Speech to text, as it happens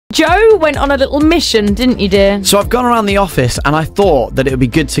Joe went on a little mission, didn't you, dear? So I've gone around the office and I thought that it would be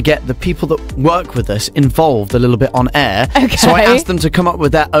good to get the people that work with us involved a little bit on air. Okay. So I asked them to come up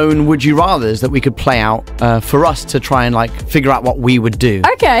with their own would you rathers that we could play out for us to try and like figure out what we would do.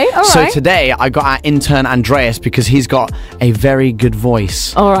 Okay, all right. So today I got our intern Andreas because he's got a very good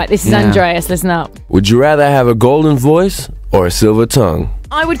voice. All right, this is Andreas. Listen up. Would you rather have a golden voice or a silver tongue?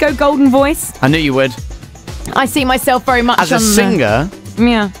 I would go golden voice. I knew you would. I see myself very much as a singer.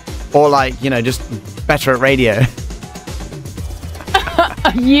 Yeah. Or like, you know, just better at radio.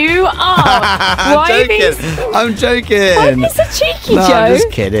 You are. I'm joking. Why are you so cheeky, no, Joe? I'm just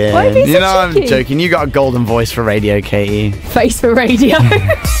kidding. Why are you so cheeky? I'm joking. You got a golden voice for radio, Katie. Face for radio.